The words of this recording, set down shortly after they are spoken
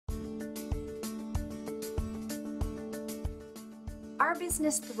Our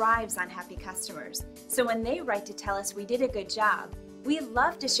business thrives on happy customers, so when they write to tell us we did a good job, we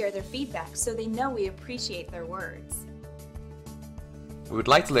love to share their feedback so they know we appreciate their words. We would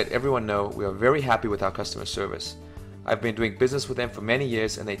like to let everyone know we are very happy with our customer service. I've been doing business with them for many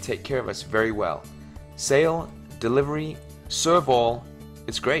years and they take care of us very well. Sale, delivery, serve all,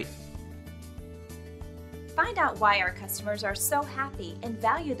 it's great. Find out why our customers are so happy and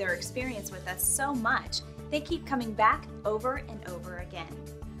value their experience with us so much, they keep coming back over and over again.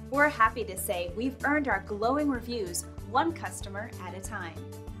 We're happy to say we've earned our glowing reviews one customer at a time.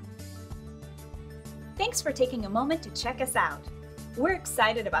 Thanks for taking a moment to check us out. We're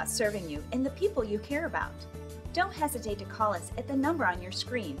excited about serving you and the people you care about. Don't hesitate to call us at the number on your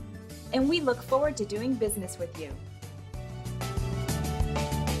screen, and we look forward to doing business with you.